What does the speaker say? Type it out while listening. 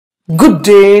Good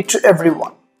day to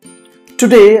everyone.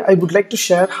 Today I would like to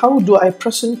share how do I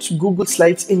present Google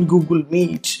Slides in Google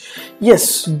Meet.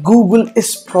 Yes, Google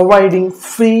is providing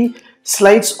free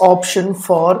slides option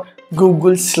for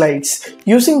Google Slides.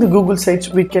 Using the Google Slides,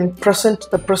 we can present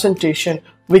the presentation.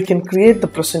 We can create the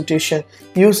presentation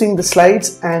using the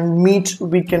slides, and Meet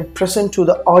we can present to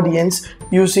the audience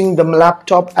using the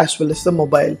laptop as well as the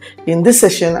mobile. In this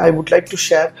session, I would like to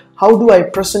share how do I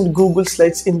present Google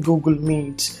Slides in Google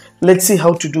Meet. Let's see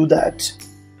how to do that.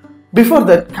 Before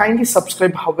that, kindly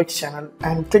subscribe HowXT channel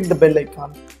and click the bell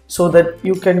icon so that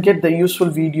you can get the useful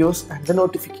videos and the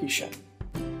notification.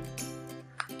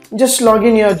 Just log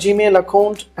in your Gmail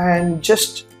account and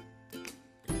just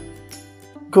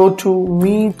go to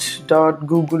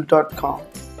meet.google.com.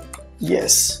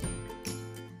 Yes.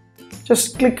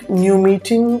 Just click new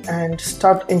meeting and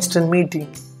start instant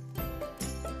meeting.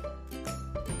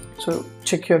 So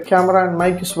check your camera and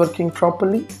mic is working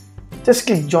properly. Just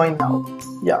click join now.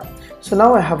 Yeah. So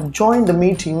now I have joined the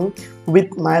meeting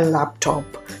with my laptop.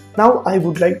 Now I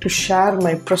would like to share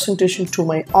my presentation to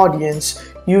my audience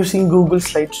using Google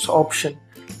Slides option.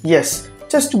 Yes,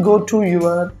 just go to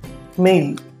your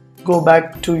mail. Go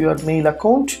back to your mail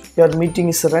account. Your meeting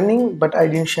is running, but I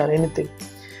didn't share anything.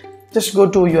 Just go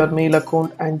to your mail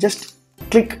account and just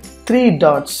click three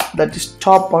dots, that is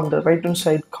top on the right hand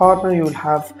side corner. You will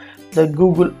have the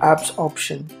Google Apps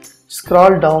option.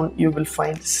 Scroll down, you will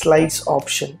find slides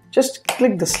option. Just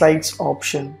click the slides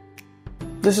option.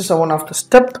 This is one of the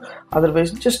step.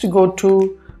 Otherwise, just go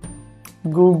to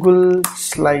Google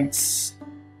Slides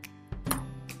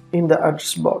in the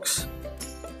address box.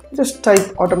 Just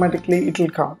type, automatically it will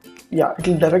come. Yeah, it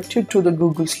will direct you to the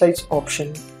Google Slides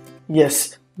option.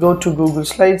 Yes, go to Google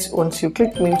Slides. Once you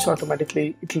click means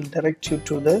automatically it will direct you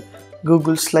to the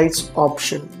Google Slides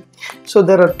option. So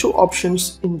there are two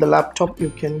options in the laptop you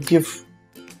can give.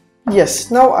 Yes,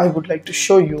 now I would like to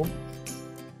show you.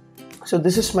 So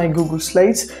this is my Google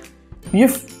Slides.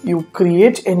 If you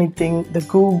create anything, the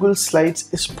Google Slides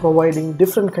is providing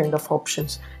different kind of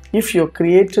options. If you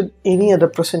created any other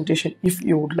presentation, if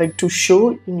you would like to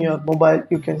show in your mobile,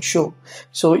 you can show.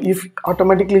 So if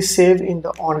automatically save in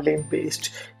the online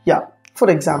based. Yeah, for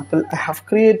example, I have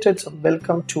created some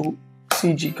welcome to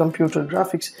CG computer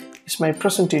graphics is my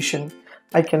presentation.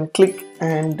 I can click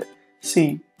and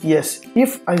see. Yes,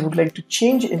 if I would like to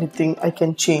change anything, I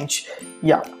can change.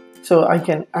 Yeah, so I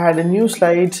can add a new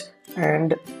slide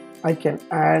and I can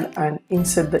add and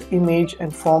insert the image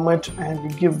and format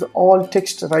and give the all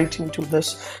text right into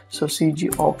this. So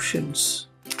CG options.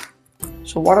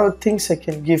 So what are things I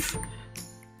can give?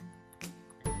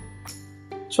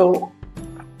 So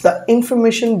the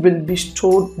information will be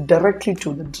stored directly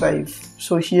to the drive.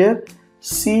 So here,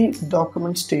 see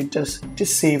document status, it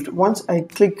is saved. Once I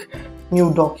click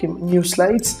new document, new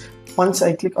slides, once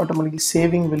I click automatically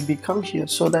saving will become here,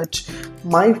 so that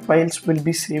my files will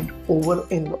be saved over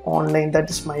in the online,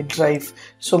 that is my drive.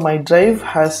 So my drive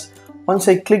has, once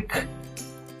I click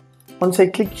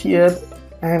here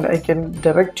and I can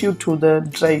direct you to the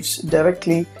drives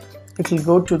directly. It will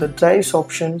go to the drives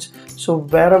options. So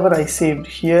wherever I saved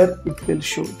here, it will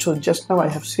show. So just now I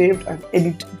have saved and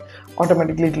edited,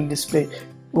 automatically it will display.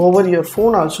 Over your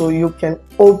phone also you can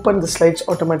open the slides,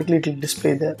 automatically it will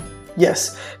display there.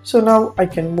 Yes, so now I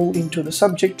can move into the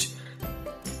subject.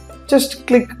 Just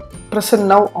click present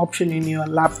now option in your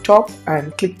laptop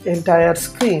and click entire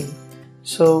screen.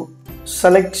 So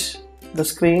select the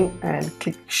screen and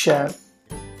click share.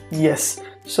 Yes,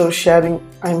 so sharing,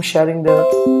 I'm sharing the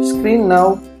screen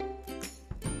now.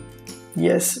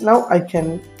 Yes, now I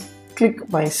can click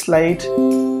my slide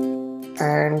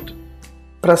and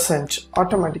present.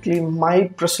 Automatically my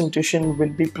presentation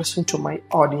will be present to my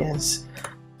audience.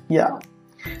 Yeah,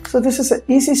 so this is an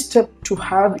easy step to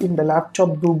have in the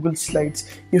laptop Google Slides.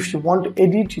 If you want to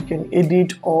edit, you can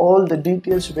edit. All the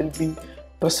details will be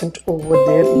present over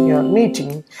there in your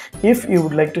meeting. If you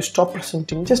would like to stop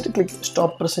presenting, just click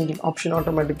stop presenting option.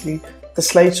 Automatically the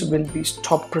slides will be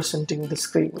stop presenting the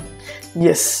screen.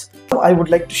 Yes, now I would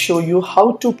like to show you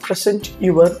how to present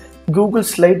your Google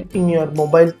Slide in your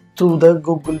mobile through the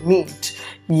Google Meet.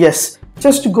 Yes,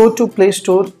 just go to Play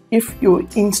Store. If you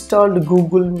installed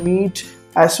Google Meet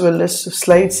as well as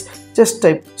slides, just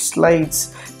type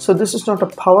slides. So this is not a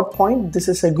PowerPoint, this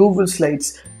is a Google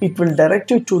Slides. It will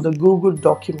direct you to the Google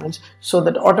documents, so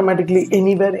that automatically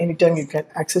anywhere, anytime you can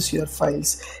access your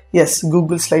files. Yes,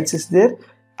 Google Slides is there.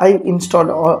 I installed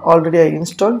already. I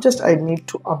installed, just I need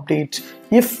to update.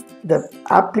 If the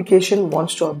application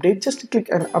wants to update, just click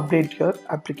and update your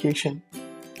application.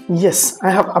 Yes,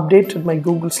 I have updated my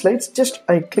Google Slides. Just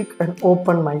I click and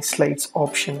open my slides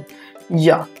option.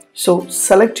 Yeah, So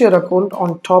select your account.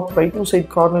 On top right hand side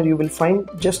corner you will find,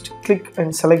 just click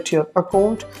and select your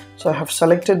account. So I have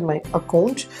selected my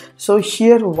account. So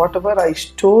here whatever I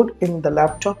stored in the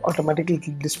laptop automatically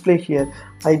will display here.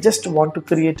 I just want to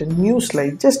create a new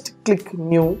slide. Just click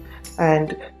new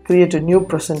and create a new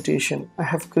presentation. I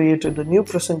have created a new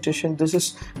presentation. This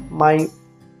is my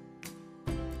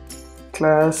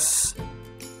class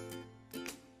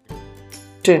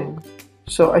 10.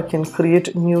 So I can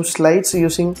create new slides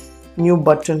using new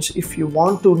buttons. If you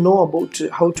want to know about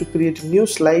how to create new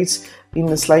slides in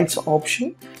the slides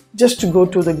option, just go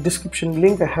to the description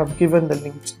link. I have given the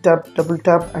link. Double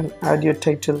tap and add your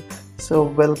title. So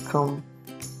welcome.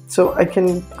 So I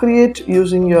can create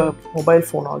using your mobile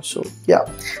phone also. Yeah.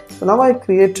 So now I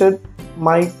created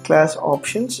my class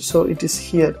options. So it is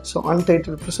here. So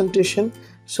untitled presentation.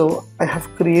 So I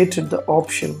have created the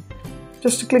option.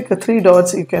 Just click the three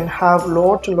dots. You can have a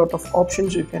lot of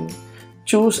options. You can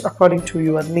choose according to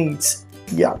your needs.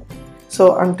 Yeah.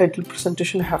 So untitled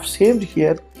presentation I have saved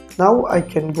here. Now I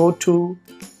can go to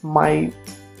my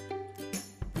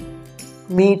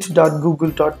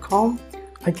meet.google.com.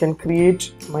 I can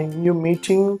create my new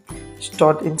meeting,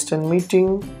 start instant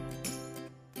meeting.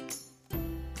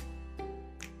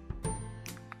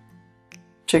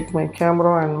 Check my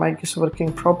camera and mic is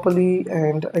working properly,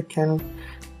 and I can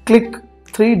click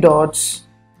three dots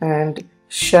and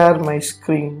share my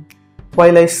screen.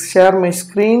 While I share my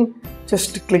screen,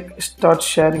 just click start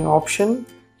sharing option.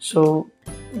 So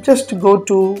just go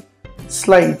to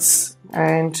slides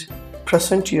and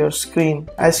present your screen.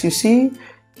 As you see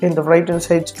in the right hand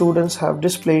side, students have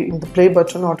display in the play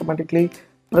button automatically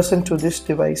present to this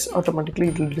device. Automatically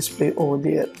it will display over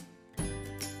there.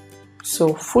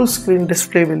 So full screen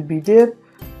display will be there.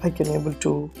 I can able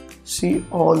to see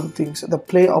all the things. The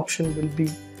play option will be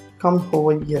come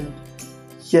over here.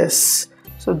 Yes.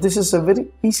 So this is a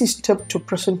very easy step to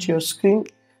present your screen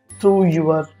through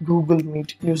your Google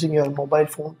Meet using your mobile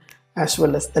phone as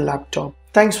well as the laptop.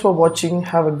 Thanks for watching.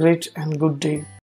 Have a great and good day.